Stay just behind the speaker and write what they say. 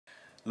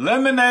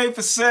Lemonade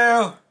for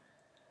sale.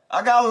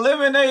 I got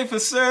lemonade for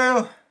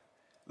sale.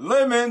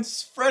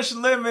 Lemons, fresh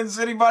lemons.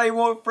 Anybody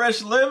want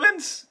fresh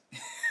lemons?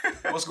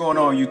 What's going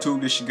on, YouTube?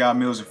 This your guy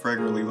Mills of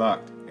Fragrantly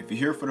Locked. If you're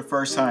here for the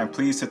first time,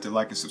 please hit the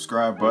like and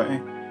subscribe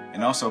button.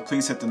 And also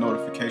please hit the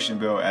notification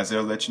bell, as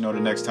it'll let you know the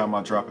next time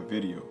I drop a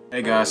video.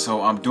 Hey guys,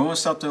 so I'm doing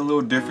something a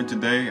little different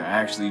today. I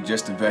actually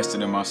just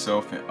invested in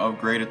myself and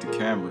upgraded the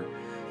camera.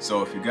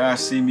 So if you guys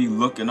see me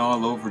looking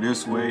all over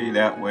this way,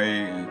 that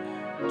way, and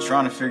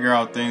trying to figure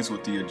out things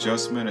with the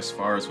adjustment as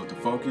far as with the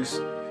focus,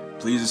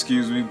 please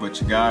excuse me,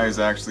 but you guys,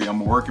 actually, I'm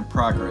a work in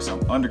progress.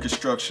 I'm under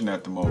construction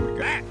at the moment,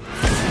 guys.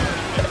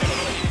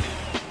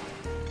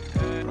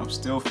 But I'm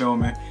still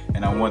filming,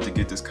 and I want to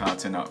get this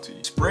content out to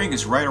you. Spring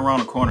is right around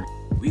the corner.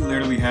 We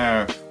literally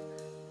have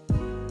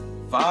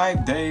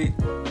 5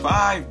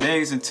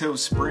 days until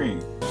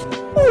spring.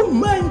 Oh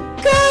my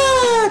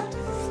God!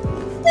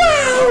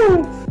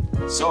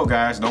 Wow! So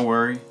guys, don't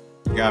worry.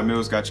 You got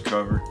Mills got you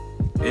covered.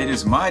 It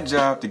is my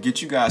job to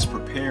get you guys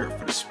prepared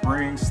for the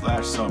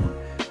spring/summer.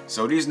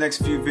 So these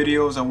next few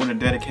videos, I want to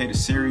dedicate a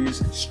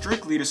series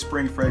strictly to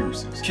spring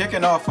fragrances.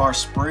 Kicking off our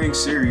spring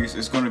series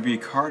is going to be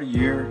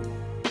Cartier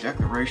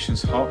Declaration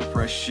Haute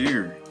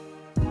Fraicheur.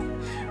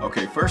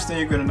 Okay, first thing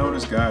you're going to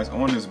notice, guys,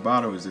 on this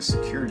bottle is the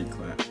security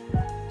clamp.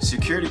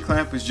 Security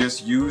clamp is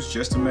just used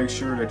just to make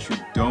sure that you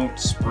don't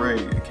spray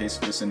in case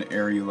if it's in an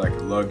area like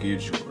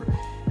luggage, or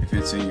if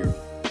it's in your,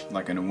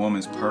 like in a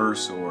woman's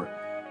purse or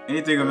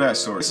anything of that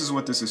sort. This is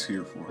what this is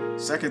here for.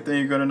 Second thing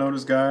you're going to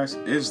notice, guys,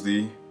 is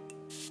the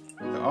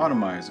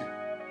atomizer.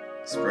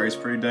 It sprays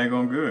pretty dang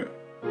on good.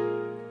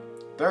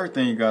 Third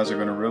thing you guys are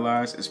going to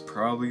realize is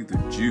probably the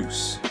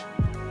juice.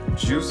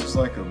 Juice is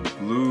like a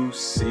blue,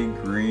 sea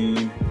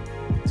green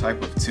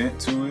type of tint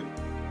to it.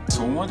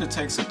 So I wanted to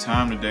take some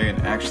time today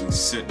and actually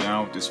sit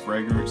down with this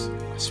fragrance.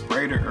 I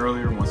sprayed it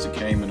earlier once it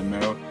came in the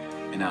mail,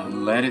 and I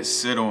let it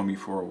sit on me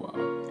for a while.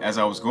 As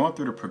I was going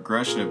through the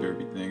progression of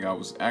everything, I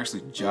was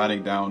actually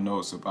jotting down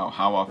notes about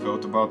how I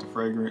felt about the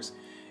fragrance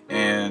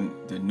and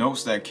the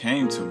notes that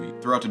came to me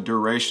throughout the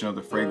duration of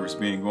the fragrance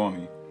being on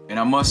me. And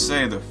I must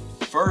say, the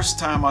first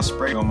time I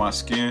sprayed on my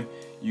skin,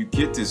 you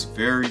get this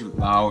very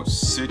loud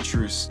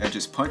citrus that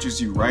just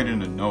punches you right in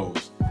the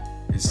nose.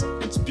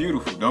 It's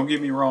beautiful, don't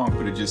get me wrong,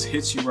 but it just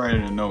hits you right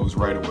in the nose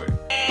right away.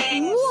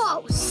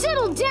 Whoa,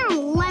 settle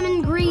down,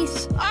 lemon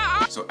grease.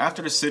 So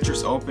after the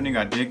citrus opening,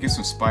 I did get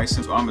some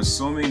spices. So I'm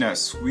assuming that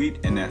sweet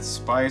and that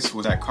spice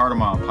was that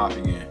cardamom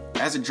popping in.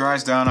 As it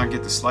dries down, I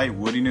get the slight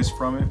woodiness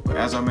from it. But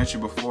as I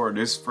mentioned before,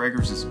 this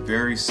fragrance is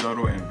very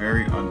subtle and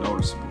very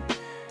unnoticeable.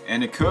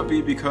 And it could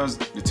be because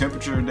the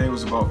temperature today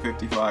was about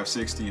 55,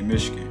 60 in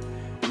Michigan.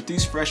 With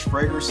these fresh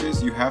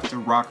fragrances, you have to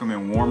rock them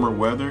in warmer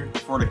weather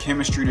for the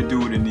chemistry to do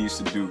what it needs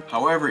to do.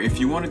 However, if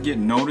you want to get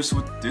noticed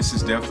with this,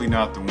 is definitely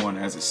not the one,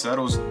 as it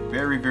settles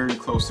very, very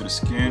close to the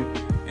skin,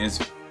 and it's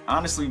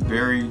honestly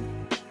very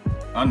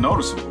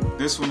unnoticeable.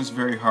 This one is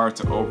very hard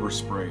to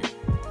overspray.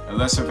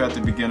 Unless if at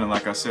the beginning,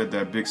 like I said,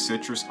 that big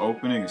citrus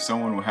opening, and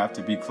someone will have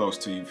to be close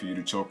to you for you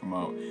to choke them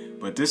out.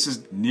 But this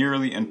is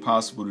nearly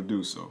impossible to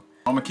do so.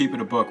 I'm gonna keep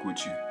it a buck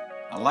with you.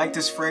 I like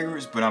this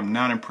fragrance, but I'm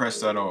not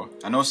impressed at all.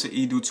 I know it's an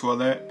Eau de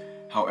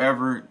Toilette.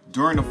 However,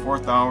 during the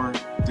 4th hour,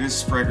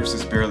 this fragrance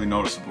is barely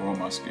noticeable on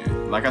my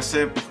skin. Like I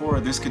said before,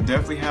 this could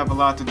definitely have a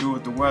lot to do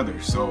with the weather.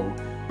 So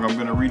I'm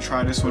gonna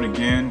retry this one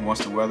again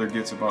once the weather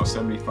gets about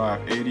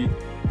 75, 80.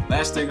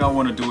 Last thing I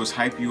wanna do is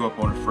hype you up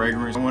on the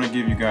fragrance. I wanna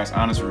give you guys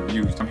honest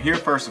reviews. I'm here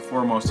first and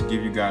foremost to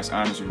give you guys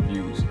honest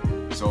reviews.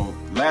 So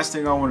last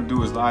thing I want to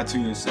do is lie to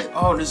you and say,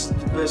 oh, this is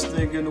the best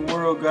thing in the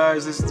world,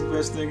 guys. This is the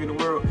best thing in the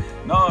world.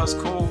 No, it's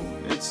cool.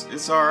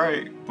 It's all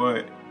right.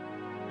 But,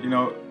 you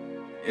know,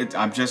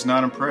 I'm just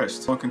not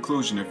impressed. So in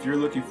conclusion, if you're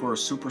looking for a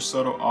super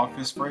subtle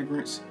office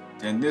fragrance,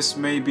 then this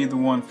may be the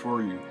one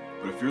for you.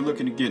 But if you're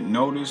looking to get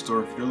noticed,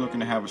 or if you're looking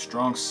to have a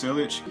strong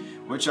sillage,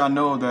 which I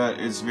know that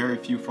is very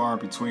few far in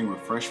between with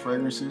fresh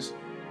fragrances,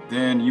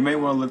 then you may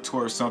want to look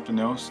towards something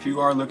else. If you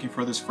are looking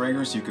for this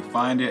fragrance, you can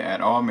find it at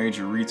all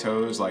major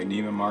retailers like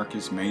Neiman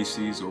Marcus,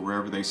 Macy's, or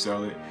wherever they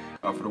sell it.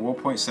 For the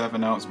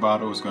 1.7 ounce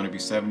bottle, it's going to be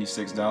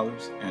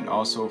 $76, and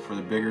also for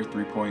the bigger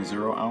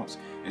 3.0 ounce,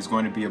 it's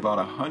going to be about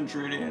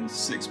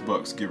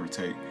 $106, give or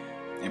take.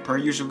 And per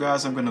usual,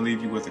 guys, I'm going to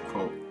leave you with a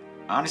quote.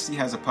 Honesty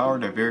has a power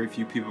that very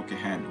few people can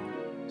handle.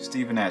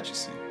 Stephen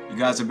Atchison. You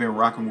guys have been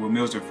rocking with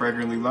Mills of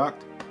Fragrantly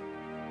Locked.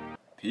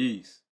 Peace.